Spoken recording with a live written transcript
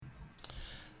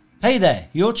Hey there,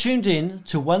 you're tuned in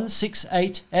to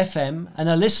 168 FM and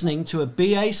are listening to a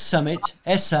BA Summit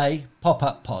SA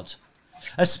pop-up pod.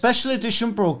 A special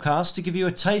edition broadcast to give you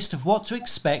a taste of what to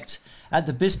expect at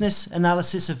the Business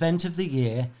Analysis Event of the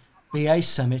Year, BA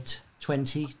Summit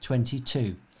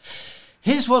 2022.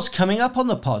 Here's what's coming up on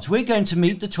the pod. We're going to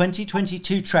meet the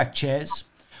 2022 track chairs.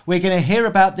 We're going to hear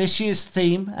about this year's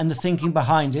theme and the thinking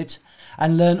behind it,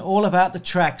 and learn all about the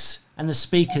tracks and the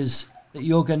speakers that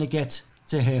you're going to get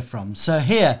to hear from. So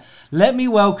here, let me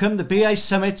welcome the BA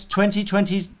Summit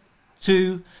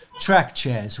 2022 track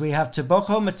chairs. We have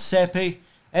Tebogo Motsepe,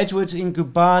 Edward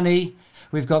Ingubani,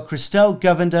 we've got Christelle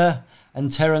Govender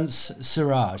and Terence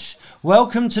Siraj.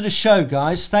 Welcome to the show,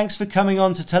 guys. Thanks for coming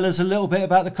on to tell us a little bit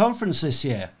about the conference this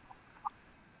year.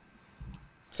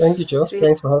 Thank you, Joe.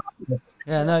 Thanks for having us.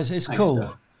 Yeah, no, it's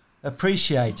cool.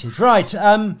 Appreciated. Right.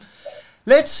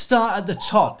 Let's start at the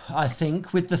top, I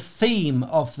think, with the theme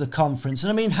of the conference. And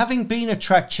I mean, having been a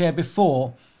track chair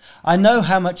before, I know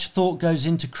how much thought goes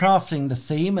into crafting the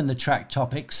theme and the track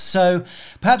topics. So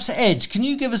perhaps, Ed, can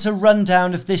you give us a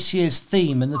rundown of this year's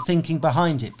theme and the thinking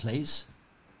behind it, please?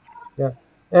 Yeah.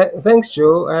 Thanks,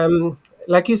 Joe.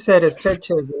 Like you said, as track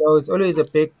chairs, it's always a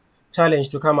big challenge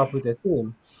to come up with a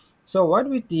theme. So what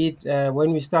we did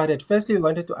when we started, firstly, we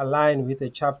wanted to align with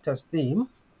the chapter's theme,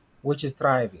 which is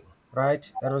thriving,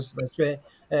 right? That's where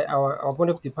our point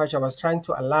of departure was trying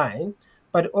to align.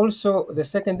 But also the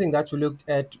second thing that we looked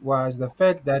at was the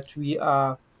fact that we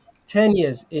are 10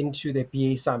 years into the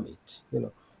BA Summit,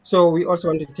 So we also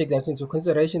wanted to take that into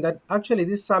consideration that actually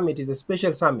this summit is a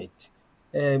special summit,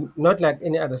 not like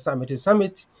any other summit. It's a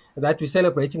summit that we're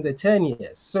celebrating the 10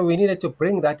 years. So we needed to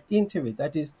bring that into it.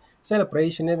 That is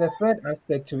celebration. And the third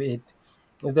aspect to it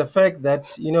is the fact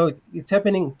that, it's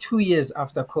happening 2 years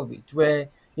after COVID, where,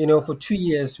 for 2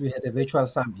 years we had a virtual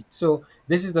summit. So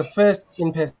this is the first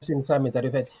in-person summit that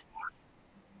we've had.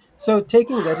 So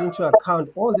taking that into account,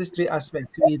 all these three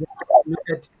aspects, we look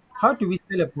at how do we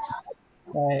celebrate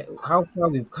how far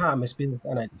we've come as business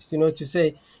analysts, to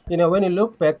say, when you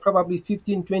look back probably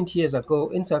 15, 20 years ago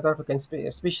in South Africa,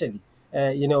 especially,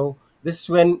 this is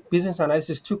when business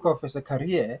analysis took off as a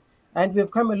career. And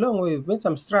we've come a long way. We've made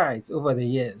some strides over the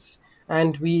years.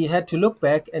 And we had to look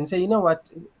back and say,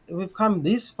 we've come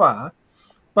this far,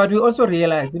 but we also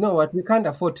realized, we can't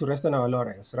afford to rest on our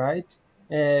laurels, right?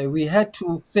 We had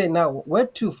to say, now, where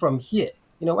to from here?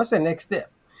 What's the next step?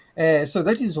 So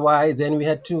that is why then we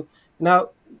had to now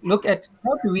look at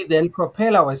how do we then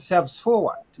propel ourselves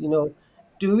forward?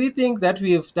 Do we think that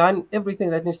we've done everything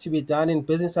that needs to be done in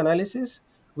business analysis?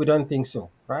 We don't think so,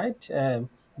 right?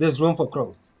 There's room for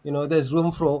growth. There's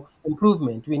room for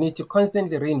improvement. We need to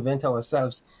constantly reinvent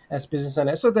ourselves as business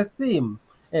analysts. So the theme,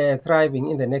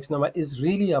 thriving in the next normal, is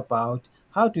really about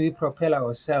how do we propel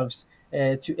ourselves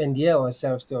to endear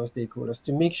ourselves to our stakeholders,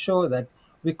 to make sure that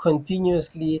we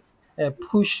continuously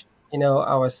push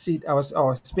our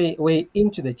way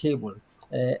into the table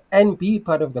and be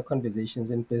part of the conversations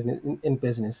in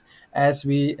business as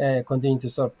we continue to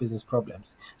solve business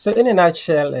problems. So in a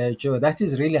nutshell, Joe, that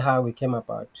is really how we came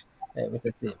about with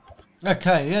the theme.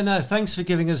 Okay, yeah, no, thanks for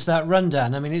giving us that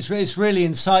rundown. I mean, it's really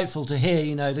insightful to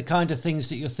hear, the kind of things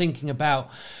that you're thinking about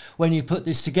when you put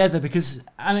this together, because,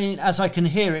 I mean, as I can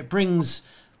hear, it brings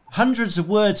hundreds of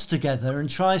words together and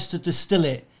tries to distill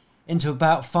it into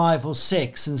about 5 or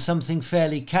 6 and something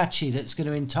fairly catchy that's going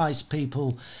to entice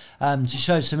people to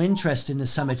show some interest in the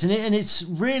summit. And it's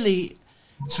really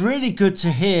good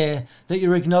to hear that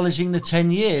you're acknowledging the 10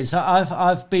 years.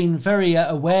 I've been very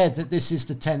aware that this is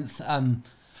the 10th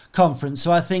conference,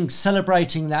 so I think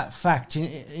celebrating that fact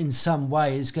in some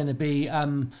way is going to be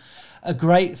a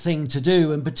great thing to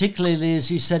do, and particularly,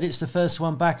 as you said, it's the first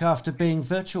one back after being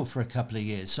virtual for a couple of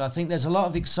years, so I think there's a lot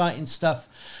of exciting stuff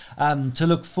to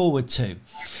look forward to.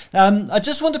 I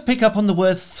just want to pick up on the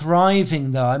word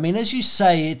thriving, though. I mean, as you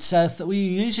say, it's we're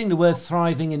using the word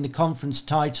thriving in the conference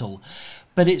title,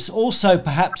 but it's also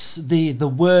perhaps the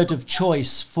word of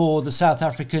choice for the South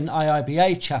African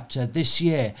IIBA chapter this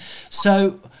year.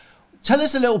 So tell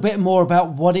us a little bit more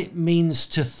about what it means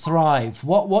to thrive,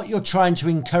 what you're trying to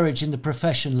encourage in the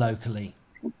profession locally.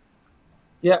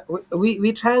 Yeah,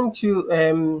 we're trying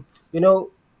to,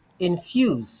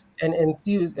 infuse and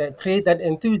create that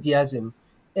enthusiasm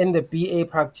in the BA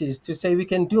practice to say we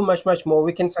can do much, much more.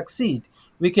 We can succeed.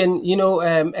 We can,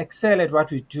 excel at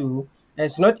what we do.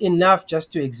 It's not enough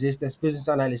just to exist as business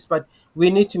analysts, but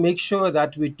we need to make sure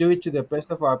that we do it to the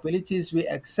best of our abilities. We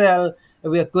excel,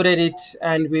 we are good at it,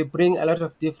 and we bring a lot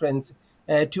of difference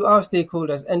to our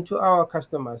stakeholders and to our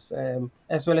customers,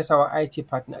 as well as our IT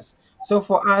partners. So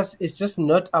for us, it's just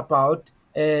not about,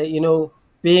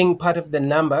 being part of the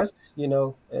numbers,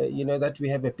 that we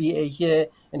have a BA here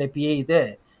and a BA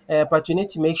there. But you need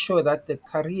to make sure that the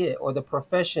career or the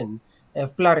profession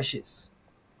flourishes.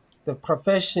 The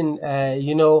profession,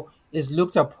 is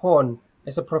looked upon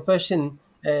as a profession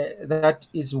that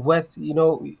is worth,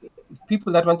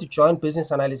 people that want to join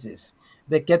business analysis,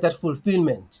 they get that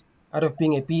fulfillment out of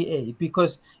being a BA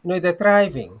because they're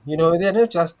thriving.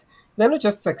 They're not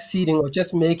just succeeding or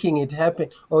just making it happen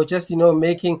or just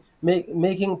making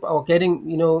or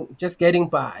getting just getting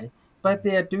by, but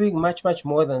they are doing much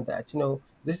more than that.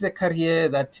 This is a career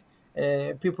that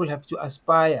people have to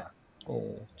aspire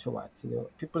towards.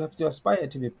 People have to aspire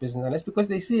to be business analysts because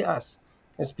they see us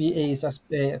as PAs as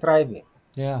thriving.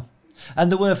 Yeah.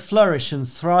 And the word flourish and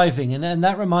thriving, and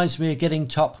that reminds me of getting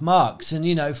top marks.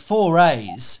 And, 4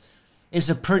 A's is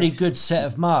a pretty Yes. good set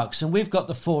of marks. And we've got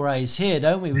the 4 A's here,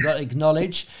 don't we? We've got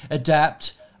acknowledge,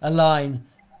 adapt, align,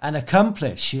 and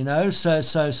accomplish, so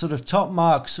sort of top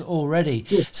marks already.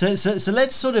 Yes. So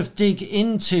let's sort of dig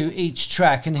into each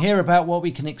track and hear about what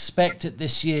we can expect at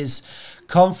this year's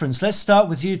conference. Let's start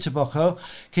with you, Tebogo.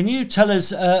 Can you tell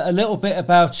us a little bit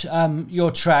about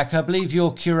your track? I believe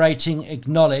you're curating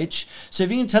Acknowledge. So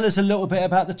if you can tell us a little bit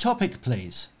about the topic,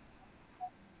 please.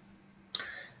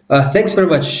 Thanks very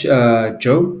much,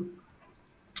 Joe.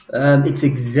 It's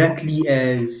exactly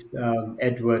as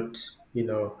Edward,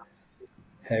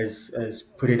 has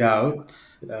put it out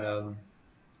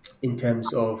in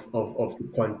terms of the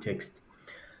context.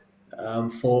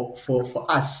 For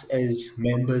us as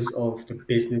members of the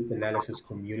business analysis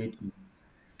community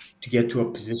to get to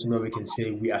a position where we can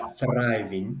say we are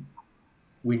thriving,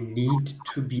 we need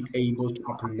to be able to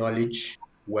acknowledge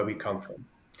where we come from.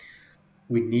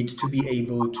 We need to be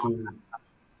able to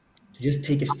just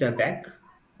take a step back,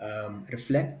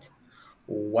 reflect.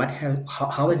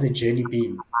 How has the journey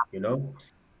been?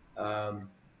 Um,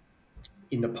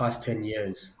 in the past 10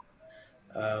 years,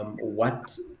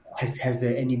 what has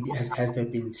there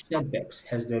been setbacks?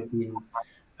 Has there been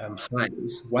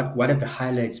highs? What have the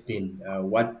highlights been?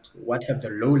 What have the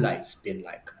lowlights been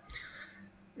like?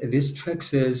 This track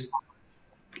says,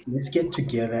 let's get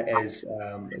together as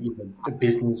the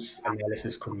business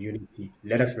analysis community.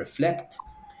 Let us reflect,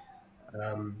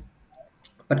 um,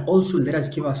 but also let us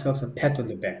give ourselves a pat on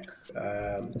the back.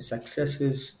 The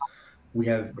successes we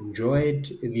have enjoyed,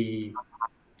 the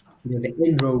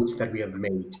inroads that we have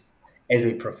made as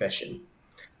a profession.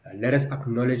 Let us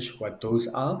acknowledge what those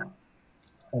are,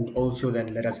 and also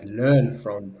then let us learn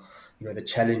from the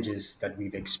challenges that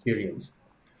we've experienced.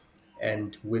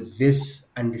 And with this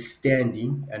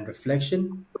understanding and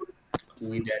reflection,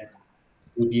 we then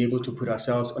will be able to put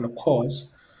ourselves on a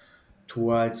course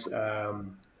towards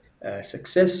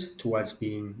success, towards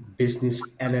being business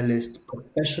analyst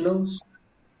professionals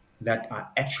that are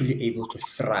actually able to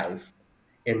thrive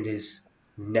in this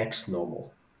next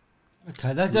normal.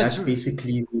 Okay, And that's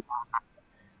basically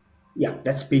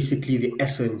the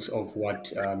essence of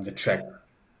what the track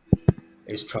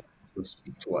is trying to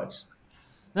speak towards.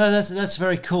 no, that's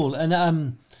very cool.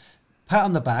 And pat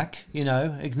on the back,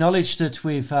 acknowledge that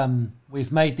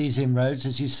we've made these inroads,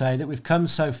 as you say, that we've come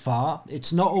so far.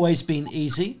 It's not always been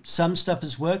easy. Some stuff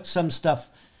has worked, some stuff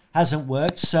hasn't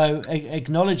worked. So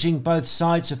acknowledging both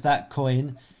sides of that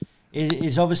coin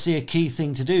is obviously a key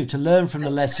thing to do, to learn from the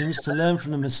lessons, to learn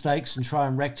from the mistakes and try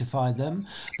and rectify them,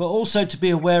 but also to be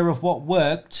aware of what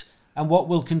worked and what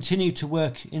will continue to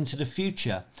work into the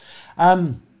future.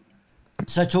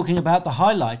 So talking about the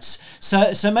highlights,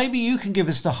 so maybe you can give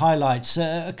us the highlights,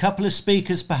 a couple of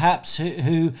speakers perhaps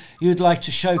who you'd like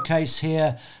to showcase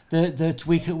here that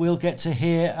we'll get to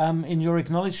hear in your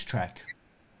acknowledged track.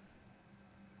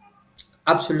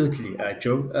 Absolutely,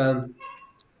 Joe.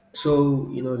 So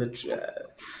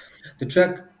the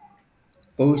track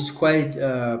boasts quite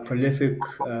a prolific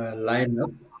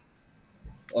lineup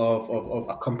of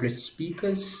accomplished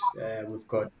speakers. We've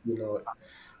got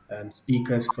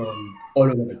speakers from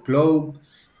all over the globe.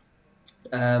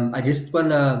 I just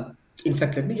wanna, in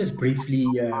fact, let me just briefly,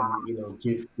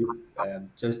 give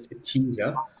just a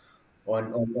teaser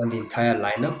on the entire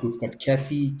lineup. We've got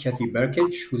Kathy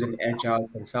Burkage, who's an agile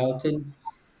consultant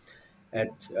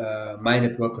at Mind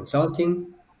at Work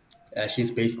Consulting.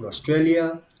 She's based in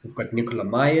Australia. We've got Nicola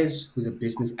Myers, who's a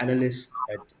business analyst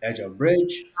at Agile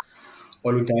Bridge.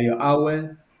 Oludayo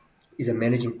Awe is a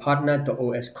managing partner at the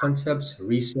OS Concepts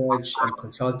Research and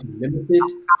Consulting Limited,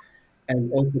 and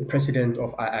also president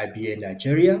of IIBA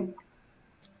Nigeria.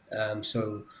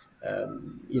 So,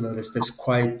 there's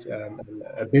quite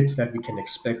a bit that we can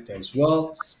expect as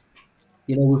well.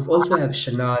 We've also have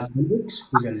Shanaz Hendricks,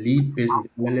 who's a lead business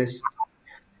analyst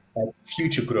at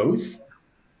Future Growth.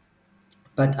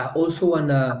 But I also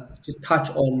wanna just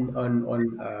touch on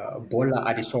Bola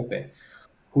Adesope,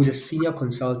 who's a senior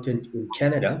consultant in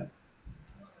Canada,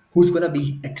 who's gonna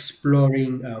be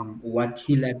exploring what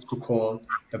he likes to call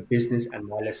the business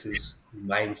analysis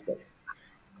mindset.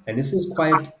 And this is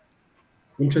quite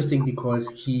interesting because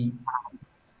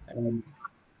um,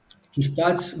 he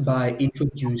starts by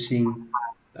introducing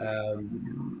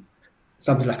um,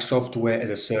 something like software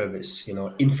as a service,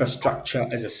 infrastructure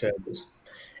as a service,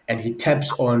 and he taps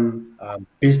on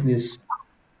business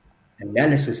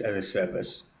analysis as a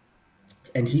service.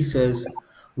 And he says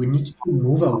we need to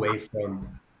move away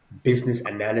from business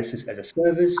analysis as a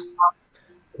service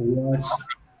towards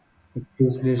a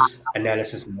business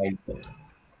analysis mindset.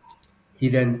 He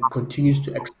then continues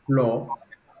to explore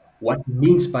what he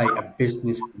means by a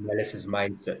business analysis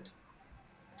mindset,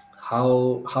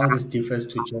 how this differs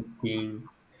to just being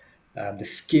the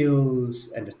skills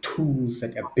and the tools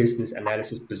that a business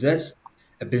analyst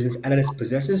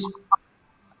possesses,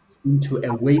 into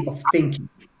a way of thinking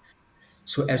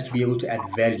so as to be able to add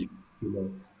value,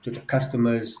 to the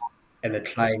customers and the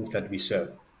clients that we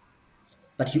serve.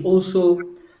 But he also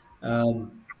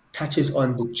touches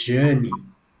on the journey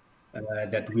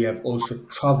that we have also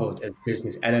traveled as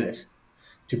business analysts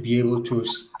to be able to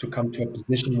come to a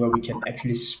position where we can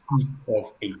actually speak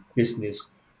of a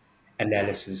business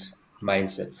analysis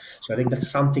mindset. So I think that's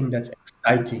something that's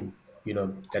exciting,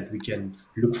 that we can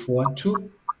look forward to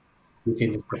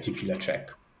within this particular track.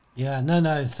 Yeah,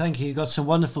 no, thank you. You got some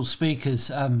wonderful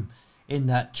speakers in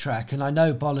that track, and I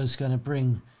know Bola's going to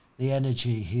bring the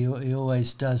energy. He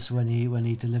always does when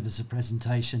he delivers a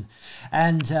presentation.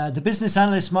 And the business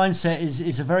analyst mindset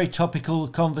is a very topical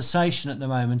conversation at the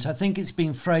moment. I think it's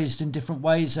been phrased in different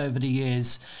ways over the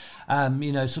years.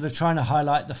 Sort of trying to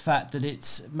highlight the fact that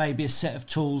it's maybe a set of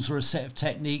tools or a set of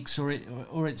techniques, or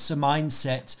it's a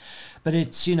mindset. But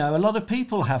it's, a lot of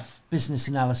people have business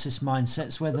analysis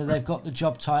mindsets, whether they've got the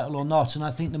job title or not. And I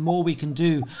think the more we can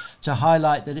do to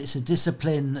highlight that it's a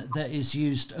discipline that is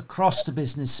used across the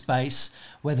business space,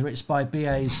 whether it's by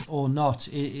BAs or not,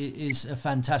 is a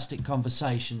fantastic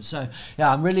conversation. So,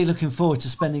 yeah, I'm really looking forward to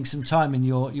spending some time in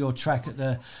your track at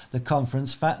the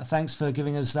conference. Thanks for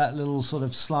giving us that little sort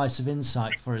of slice of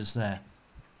insight for us there.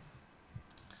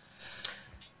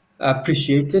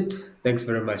 Appreciate it. Thanks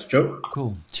very much, Joe.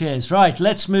 Cool. Cheers. Right,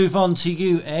 let's move on to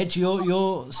you, Ed.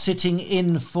 You're sitting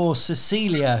in for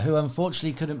Cecilia, who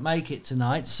unfortunately couldn't make it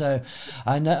tonight. So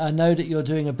I know that you're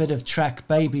doing a bit of track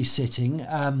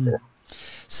babysitting.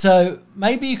 So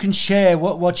maybe you can share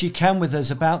what you can with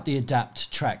us about the ADAPT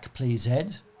track, please,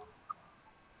 Ed.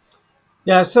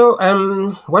 Yeah, so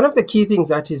one of the key things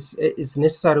that is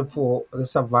necessary for the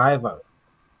survival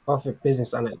of a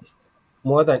business analyst,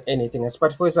 more than anything else,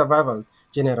 but for survival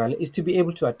generally, is to be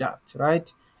able to adapt,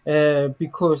 right?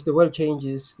 Because the world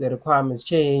changes, the requirements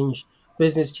change,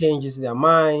 business changes their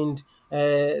mind,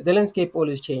 the landscape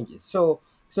always changes. So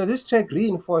this track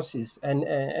reinforces and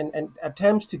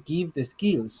attempts to give the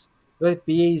skills that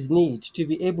BAs need to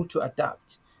be able to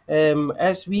adapt.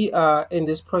 As we are in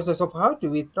this process of how do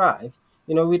we thrive,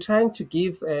 we're trying to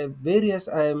give various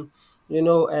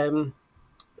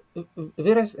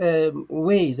various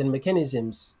ways and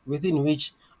mechanisms within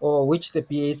which the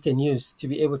BAs can use to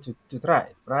be able to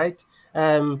thrive, right?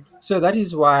 So that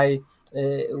is why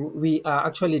we are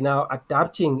actually now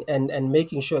adapting and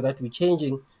making sure that we're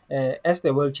changing as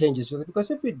the world changes.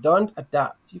 Because if we don't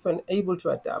adapt, if we're unable to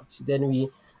adapt, then we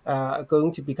are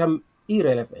going to become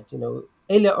irrelevant.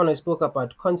 Earlier on I spoke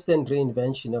about constant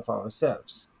reinvention of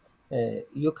ourselves.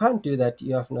 You can't do that.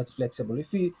 You are not flexible.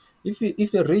 If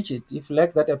you're rigid, if you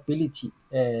lack that ability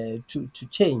to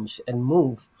change and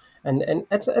move, and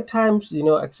at times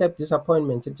accept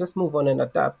disappointments and just move on and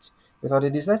adapt without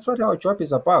it. That's what our job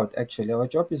is about. Actually, our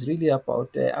job is really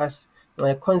about us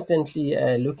constantly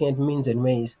looking at means and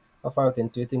ways of how we can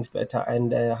do things better,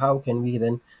 and how can we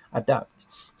then adapt.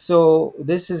 So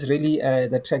this is really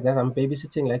the track that I'm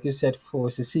babysitting, like you said, for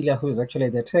Cecilia, who is actually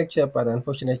the track chair, but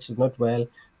unfortunately she's not well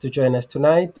to join us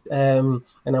tonight. And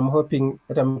I'm hoping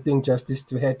that I'm doing justice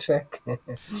to her track.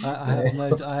 I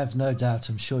have no doubt.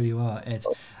 I'm sure you are, Ed.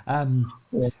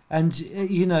 Yeah. And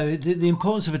the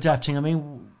importance of adapting. I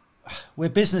mean, we're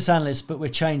business analysts, but we're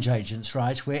change agents,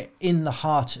 right? We're in the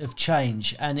heart of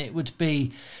change, and it would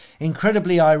be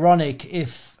incredibly ironic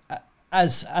if,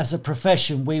 as a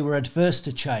profession, we were adverse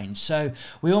to change. So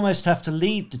we almost have to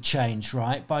lead the change,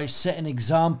 right, by setting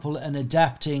example and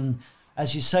adapting,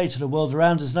 as you say, to the world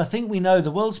around us. And I think we know the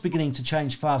world's beginning to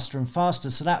change faster and faster,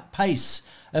 so that pace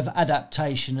of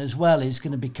adaptation as well is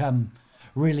going to become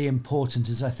really important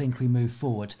as I think we move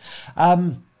forward.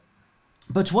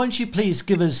 But won't you please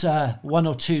give us one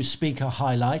or two speaker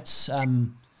highlights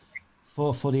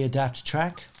for the Adapt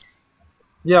track?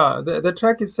 Yeah, the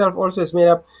track itself also is made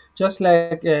up, just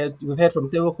like we've heard from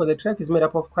Teo, for the track is made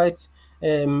up of quite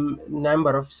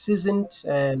number of seasoned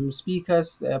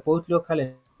speakers, both local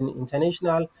and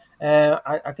international.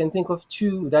 I can think of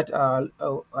two that are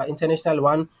international.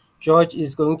 One, George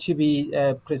is going to be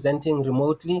presenting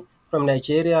remotely from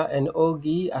Nigeria, and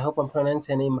Ogi, I hope I'm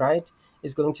pronouncing her name right,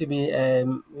 is going to be,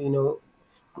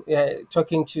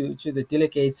 talking to the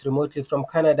delegates remotely from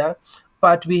Canada.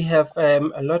 But we have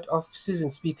a lot of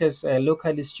seasoned speakers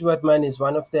locally. Stuart Mann is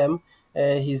one of them.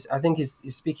 I think he's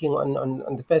speaking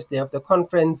on the first day of the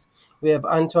conference. We have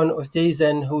Anton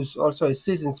Ostaisen, who's also a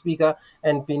seasoned speaker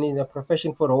and been in the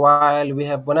profession for a while. We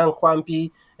have Bonang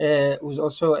Kwampi, who's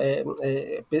also a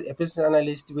business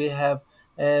analyst. We have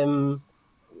um,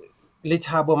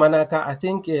 Lithabo Manaka, I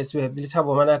think, yes, we have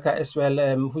Lithabo Manaka as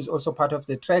well, who's also part of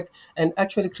the track, and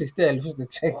actually Christelle, who's the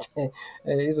track,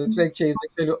 is a track chair, is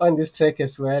actually on this track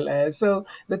as well. So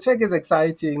the track is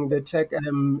exciting. The track,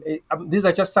 these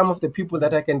are just some of the people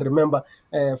that I can remember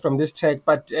from this track,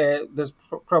 but there's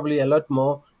probably a lot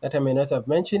more that I may not have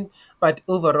mentioned. But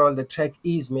overall, the track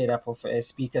is made up of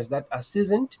speakers that are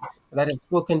seasoned, that have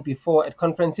spoken before at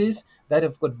conferences, that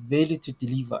have got value to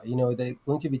deliver. They're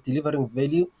going to be delivering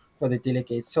value for the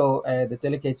delegates. So the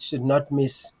delegates should not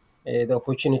miss the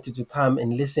opportunity to come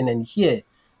and listen and hear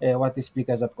what the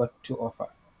speakers have got to offer.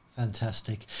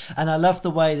 Fantastic. And I love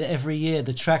the way that every year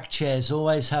the track chairs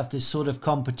always have this sort of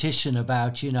competition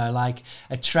about, like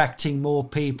attracting more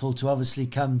people to obviously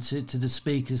come to the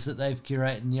speakers that they've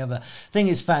curated. And the other thing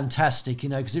is fantastic,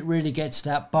 because it really gets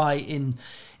that buy-in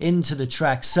into the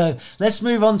track. So let's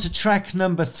move on to track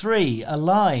number 3,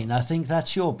 Align. I think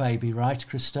that's your baby, right,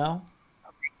 Christelle?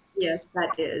 Yes,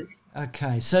 that is.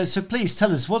 Okay, so please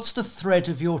tell us, what's the thread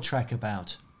of your track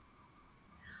about?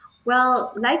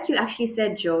 Well, like you actually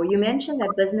said, Joe, you mentioned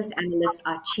that business analysts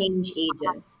are change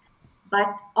agents.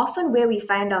 But often, where we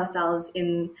find ourselves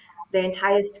in the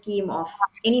entire scheme of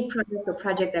any product or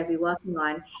project that we're working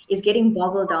on is getting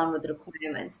boggled down with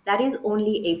requirements. That is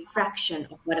only a fraction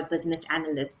of what a business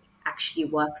analyst actually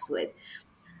works with.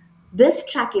 This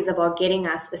track is about getting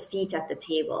us a seat at the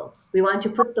table. We want to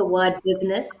put the word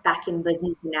business back in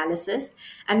business analysis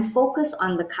and focus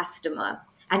on the customer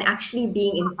and actually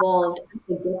being involved at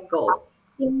the get go.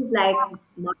 Things like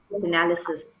market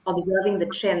analysis, observing the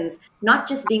trends, not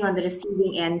just being on the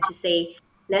receiving end to say,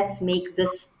 let's make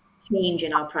this change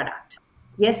in our product.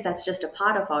 Yes, that's just a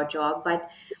part of our job, but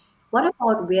what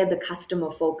about where the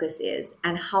customer focus is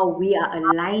and how we are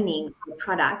aligning the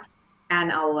products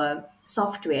and our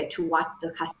software to what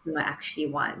the customer actually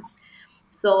wants?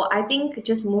 So I think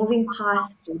just moving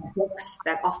past the box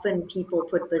that often people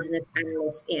put business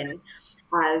analysts in,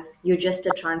 as you're just a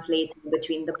translator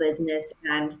between the business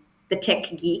and the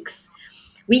tech geeks.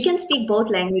 We can speak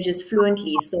both languages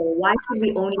fluently, so why should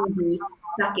we only be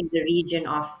stuck in the region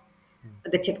of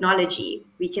the technology?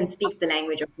 We can speak the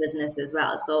language of business as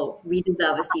well. So we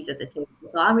deserve a seat at the table.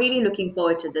 So I'm really looking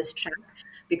forward to this track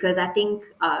because I think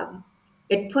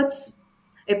it puts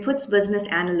it puts business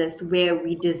analysts where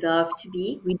we deserve to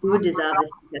be. We do deserve a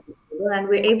seat at the table, and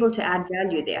we're able to add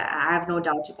value there. I have no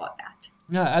doubt about that.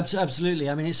 No, absolutely.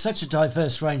 I mean, it's such a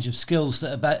diverse range of skills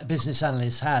that a business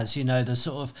analyst has, the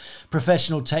sort of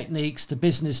professional techniques, the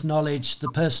business knowledge, the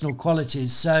personal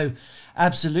qualities. So,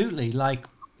 absolutely, like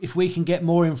if we can get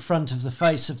more in front of the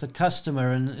face of the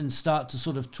customer and start to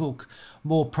sort of talk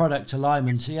more product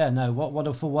alignment, yeah, no, what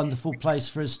wonderful, wonderful place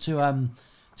for us to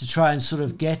try and sort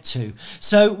of get to.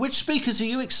 So, which speakers are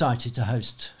you excited to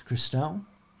host, Christelle?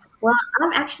 Well,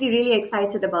 I'm actually really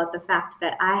excited about the fact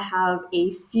that I have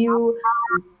a few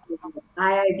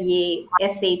IIBA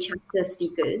SA chapter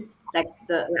speakers. I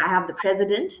have the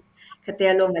president,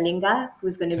 Katelo Malinga,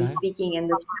 who's going to be Okay. speaking in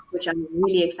this track, which I'm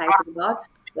really excited about.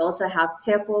 We also have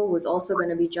Tsepo, who's also going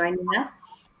to be joining us.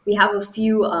 We have a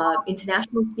few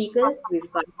international speakers.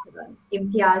 We've got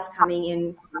Imtiaz coming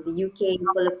in from the UK,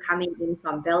 Philip coming in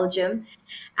from Belgium.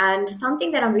 And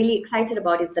something that I'm really excited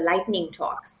about is the lightning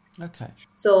talks. Okay.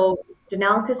 So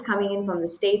Denalka coming in from the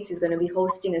States. Is going to be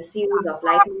hosting a series of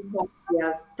lightning talks. We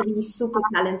have three super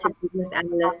talented business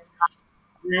analysts,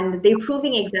 and they're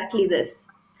proving exactly this.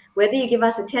 Whether you give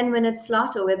us a 10-minute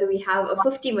slot or whether we have a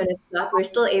 50-minute slot, we're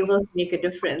still able to make a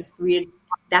difference. We're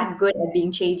that good at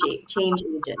being change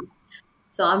agents.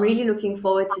 So I'm really looking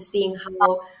forward to seeing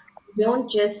how we don't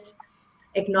just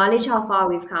acknowledge how far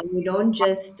we've come, we don't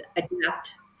just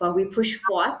adapt, but we push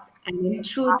forth and in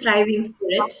true thriving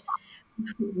spirit,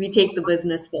 we take the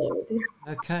business forward.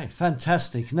 Okay,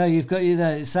 fantastic. No, you've got, you know,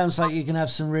 it sounds like you can have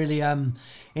some really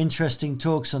interesting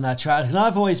talks on that track. And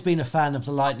I've always been a fan of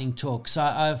the lightning talks.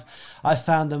 I've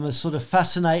found them a sort of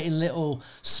fascinating little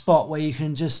spot where you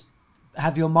can just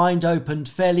have your mind opened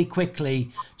fairly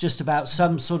quickly just about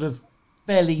some sort of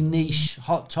fairly niche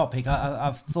hot topic.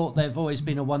 I've thought they've always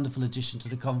been a wonderful addition to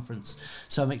the conference.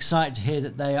 So I'm excited to hear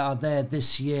that they are there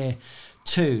this year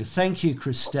too. Thank you,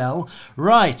 Christelle.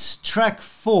 Right, track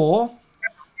 4.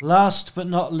 Last but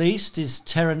not least is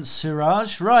Terence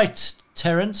Suraj. Right,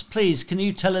 Terence, please, can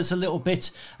you tell us a little bit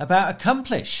about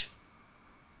Accomplish?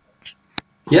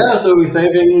 Yeah, so we're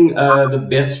saving the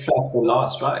best track for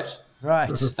last, right?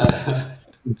 Right.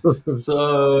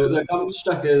 So the Accomplish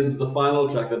track is the final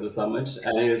track of the summit,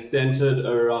 and it is centered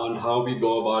around how we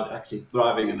go about actually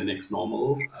thriving in the next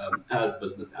normal as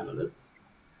business analysts.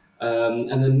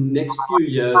 And the next few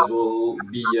years will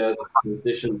be years of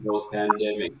transition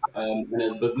post-pandemic. And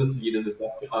as business leaders, it's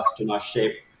up to us to now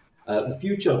shape the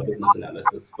future of business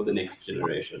analysis for the next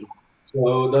generation.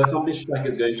 So the accomplished track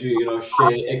is going to,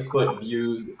 share expert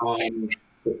views on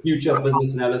the future of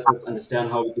business analysis,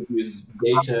 understand how we could use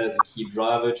data as a key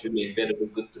driver to make better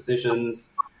business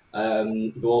decisions.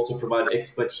 We'll also provide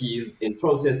expertise in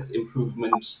process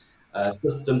improvement,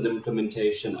 systems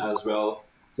implementation as well.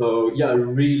 So yeah,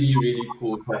 really, really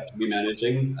cool track to be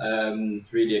managing.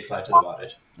 Really excited about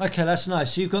it. Okay, that's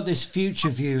nice. So you've got this future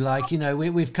view, like, you know,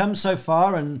 we've come so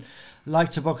far, and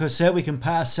like Tobacco said, we can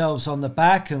pat ourselves on the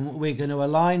back, and we're going to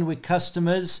align with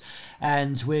customers,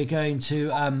 and we're going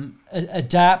to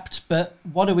adapt. But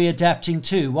what are we adapting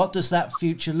to? What does that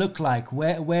future look like?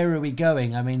 Where are we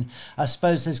going? I mean, I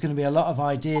suppose there's going to be a lot of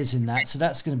ideas in that, so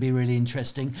that's going to be really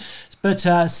interesting. But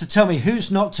so tell me,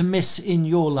 who's not to miss in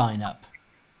your lineup?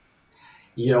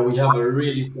 Yeah, we have a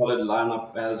really solid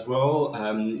lineup as well.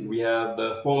 We have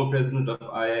the former president of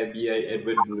IIBA,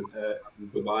 Edward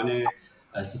Ngubane.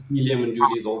 Cecilia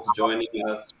Manduli is also joining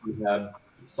us. We have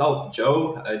yourself,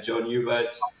 Joe, Joe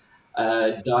Newbert.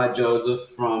 Di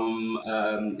Joseph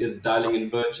is dialing in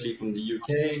virtually from the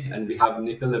UK, and we have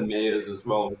Nicola Mayers as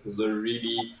well, which was a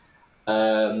really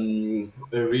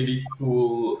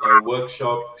cool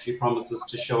workshop. She promises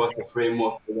to show us the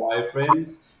framework for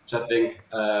wireframes, which I think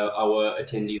our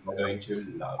attendees are going to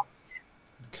love.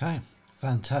 Okay,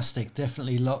 fantastic.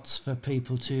 Definitely lots for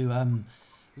people to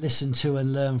listen to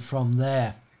and learn from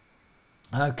there.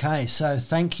 Okay, so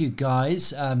thank you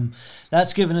guys.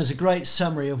 That's given us a great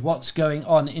summary of what's going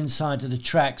on inside of the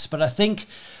tracks, but I think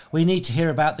we need to hear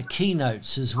about the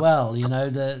keynotes as well. You know,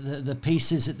 the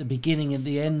pieces at the beginning and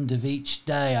the end of each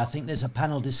day. I think there's a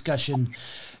panel discussion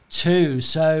too.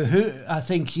 So I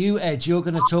think you, Ed, you're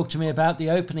going to talk to me about the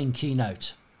opening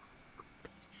keynote.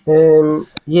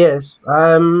 Yes.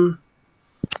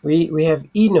 We have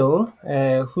Eno,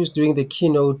 who's doing the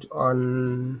keynote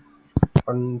on.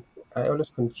 I always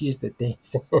confuse the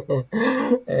days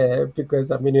because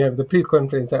I mean you have the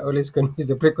pre-conference. I always confuse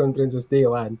the pre-conference as day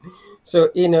one. So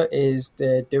Eno is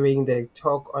doing the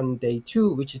talk on day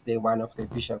 2, which is day 1 of the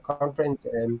official conference,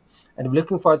 and I'm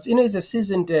looking forward. Eno is a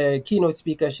seasoned keynote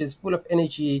speaker. She's full of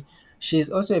energy. She's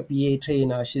also a BA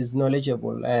trainer. She's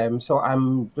knowledgeable. So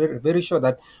I'm very, very sure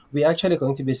that we're actually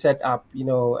going to be set up,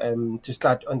 to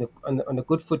start on the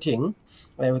good footing,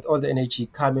 with all the energy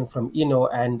coming from Eno.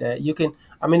 And you can,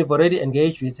 I mean, we've already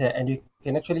engaged with her, and you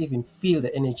can actually even feel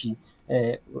the energy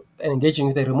engaging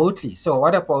with her remotely. So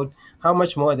what about how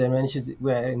much more than when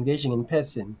we're engaging in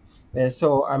person?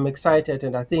 So I'm excited,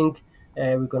 and I think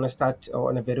we're going to start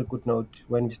on a very good note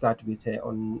when we start with her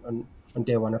on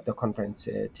day 1 of the conference,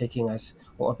 taking us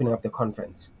or opening up the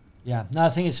conference. Yeah, no, I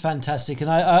think it's fantastic,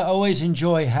 and I always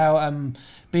enjoy how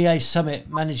BA Summit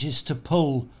manages to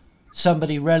pull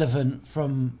somebody relevant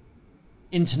from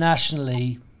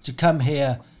internationally to come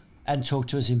here and talk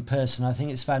to us in person. I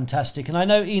think it's fantastic, and I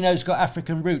know Eno's got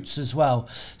African roots as well,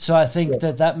 so I think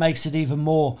that makes it even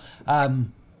more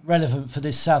relevant for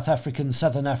this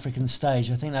Southern African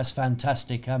stage. I think that's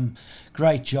fantastic.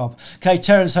 Great job. Okay,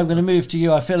 Terence, I'm going to move to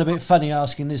you. I feel a bit funny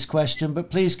asking this question, but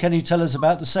please, can you tell us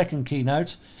about the second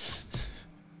keynote?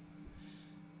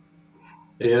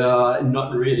 Yeah,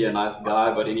 not really a nice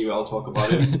guy, but anyway, I'll talk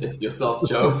about it. It's yourself,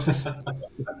 Joe.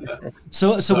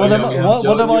 So what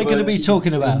am I going to be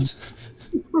talking about?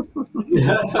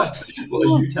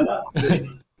 Well, you tell us.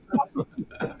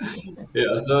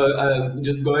 Yeah, so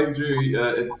just going through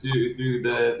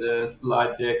the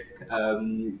slide deck,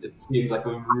 it seems like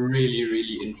a really,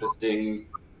 really interesting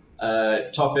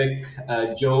topic.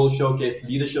 Joel showcased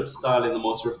leadership style in the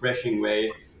most refreshing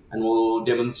way, and will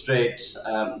demonstrate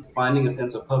finding a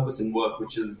sense of purpose in work,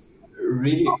 which is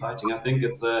really exciting. I think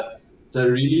it's it's a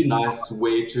really nice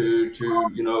way to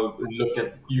look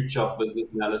at the future of business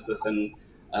analysis and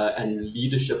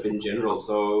leadership in general.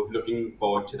 So looking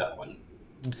forward to that one.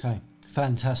 Okay,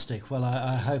 fantastic. Well,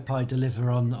 I hope I deliver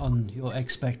on your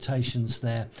expectations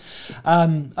there.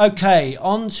 Okay,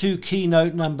 on to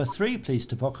keynote number 3, please,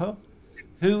 Tebogo.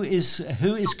 Who is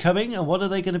coming, and what are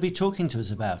they going to be talking to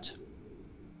us about?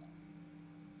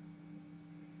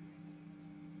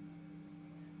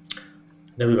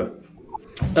 There we go.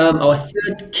 Our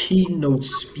third keynote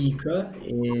speaker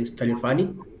is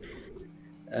Talifani.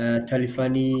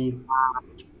 Talifani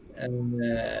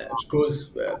he goes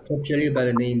popularly by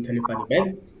the name Talifani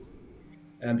Banks.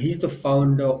 He's the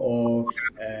founder of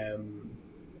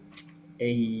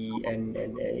a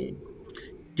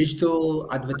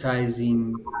digital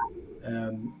advertising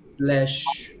slash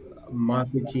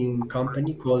marketing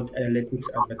company called Analytics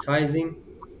Advertising.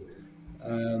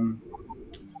 And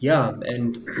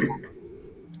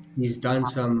he's done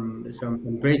some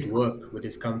great work with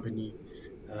his company.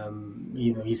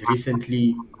 He's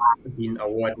recently been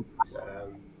awarded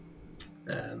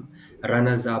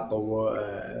runners-up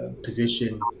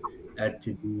position at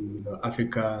the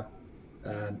Africa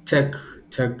Tech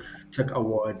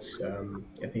Awards.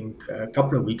 I think a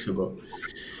couple of weeks ago,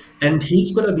 and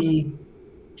he's going to be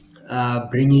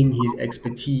bringing his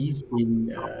expertise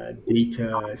in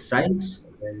data science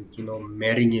and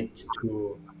marrying it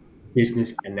to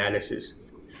business analysis,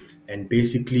 and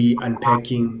basically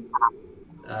unpacking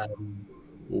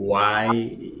why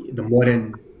the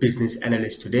modern business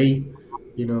analyst today,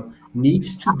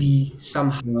 needs to be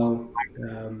somehow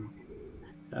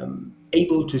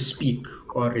able to speak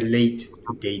or relate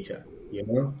to data.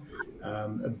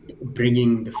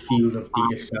 Bringing the field of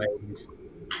data science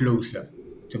closer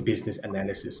to business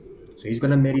analysis. So he's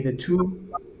going to marry the two,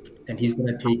 and he's going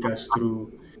to take us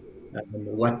through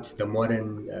what the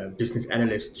modern business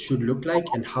analyst should look like,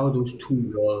 and how those two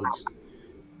worlds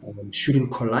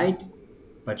shouldn't collide,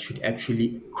 but should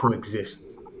actually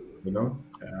coexist.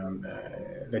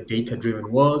 The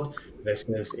data-driven world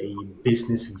versus a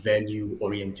business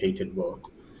value-orientated world.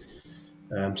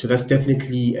 So that's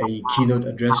definitely a keynote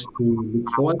address to look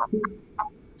forward to.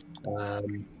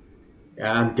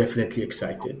 I'm definitely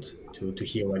excited to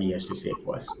hear what he has to say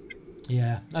for us.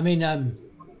 Yeah, I mean,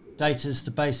 data is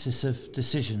the basis of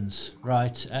decisions,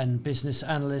 right? And business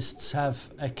analysts have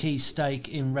a key stake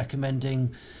in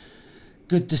recommending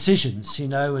good decisions,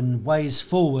 and ways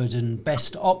forward and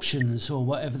best options, or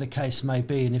whatever the case may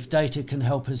be. And if data can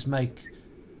help us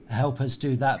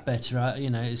do that better,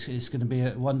 it's going to be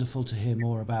wonderful to hear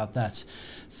more about that.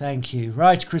 Thank you.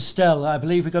 Right, Christelle, I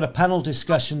believe we've got a panel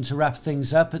discussion to wrap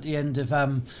things up at the end of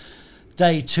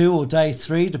day 2 or day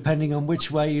 3, depending on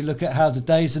which way you look at how the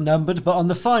days are numbered. But on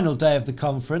the final day of the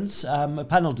conference, a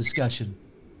panel discussion.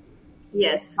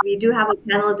 Yes, we do have a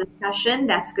panel discussion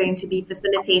that's going to be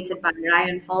facilitated by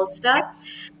Ryan Falster.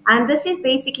 And this is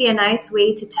basically a nice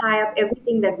way to tie up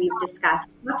everything that we've discussed,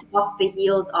 not off the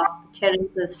heels of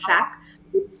Terence's track,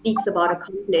 which speaks about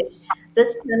accomplish.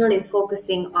 This panel is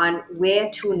focusing on where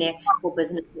to next for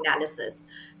business analysis.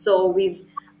 So we've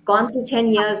gone through 10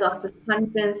 years of this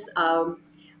conference,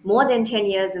 more than 10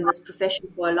 years in this profession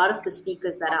for a lot of the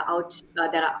speakers that are out,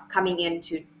 that are coming in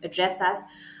to address us.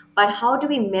 But how do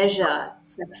we measure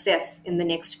success in the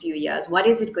next few years? What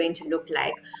is it going to look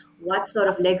like? What sort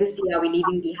of legacy are we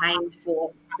leaving behind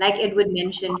for, like Edward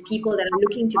mentioned, people that are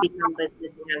looking to become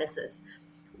business analysts?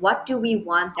 What do we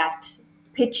want that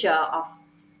picture of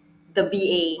the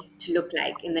BA to look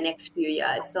like in the next few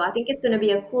years? So I think it's going to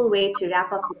be a cool way to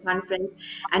wrap up the conference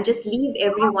and just leave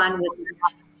everyone with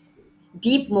that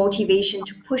deep motivation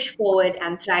to push forward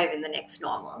and thrive in the next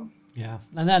normal. Yeah,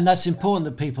 and then that's important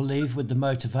that people leave with the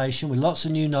motivation, with lots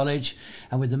of new knowledge,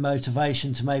 and with the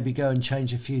motivation to maybe go and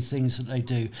change a few things that they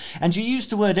do. And you used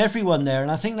the word everyone there, and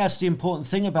I think that's the important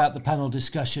thing about the panel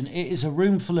discussion. It is a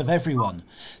room full of everyone.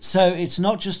 So it's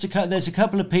not just there's a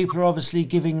couple of people who are obviously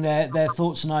giving their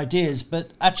thoughts and ideas,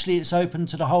 but actually it's open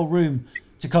to the whole room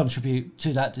to contribute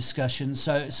to that discussion,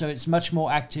 so it's much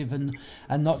more active and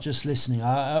not just listening.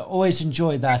 I always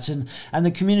enjoy that, and the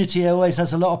community always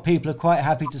has a lot of people who are quite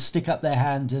happy to stick up their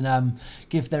hand and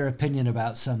give their opinion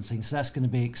about something, so that's going to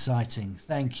be exciting.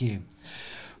 Thank you.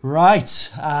 Right,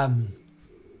 so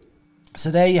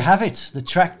there you have it, the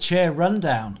Track Chair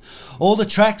rundown. All the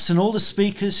tracks and all the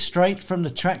speakers straight from the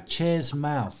Track Chair's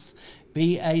mouth.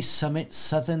 BA Summit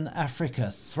Southern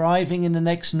Africa, thriving in the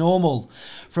next normal,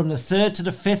 from the 3rd to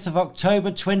the 5th of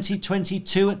October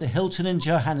 2022 at the Hilton in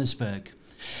Johannesburg.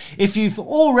 If you've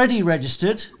already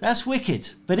registered, that's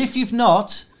wicked. But if you've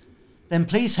not, then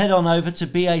please head on over to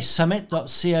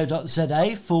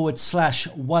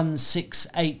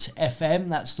basummit.co.za/168FM.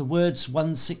 That's the words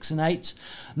 1, 6 and 8,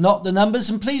 not the numbers,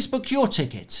 and please book your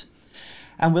ticket.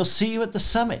 And we'll see you at the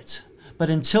summit. But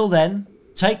until then,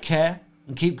 take care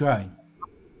and keep growing.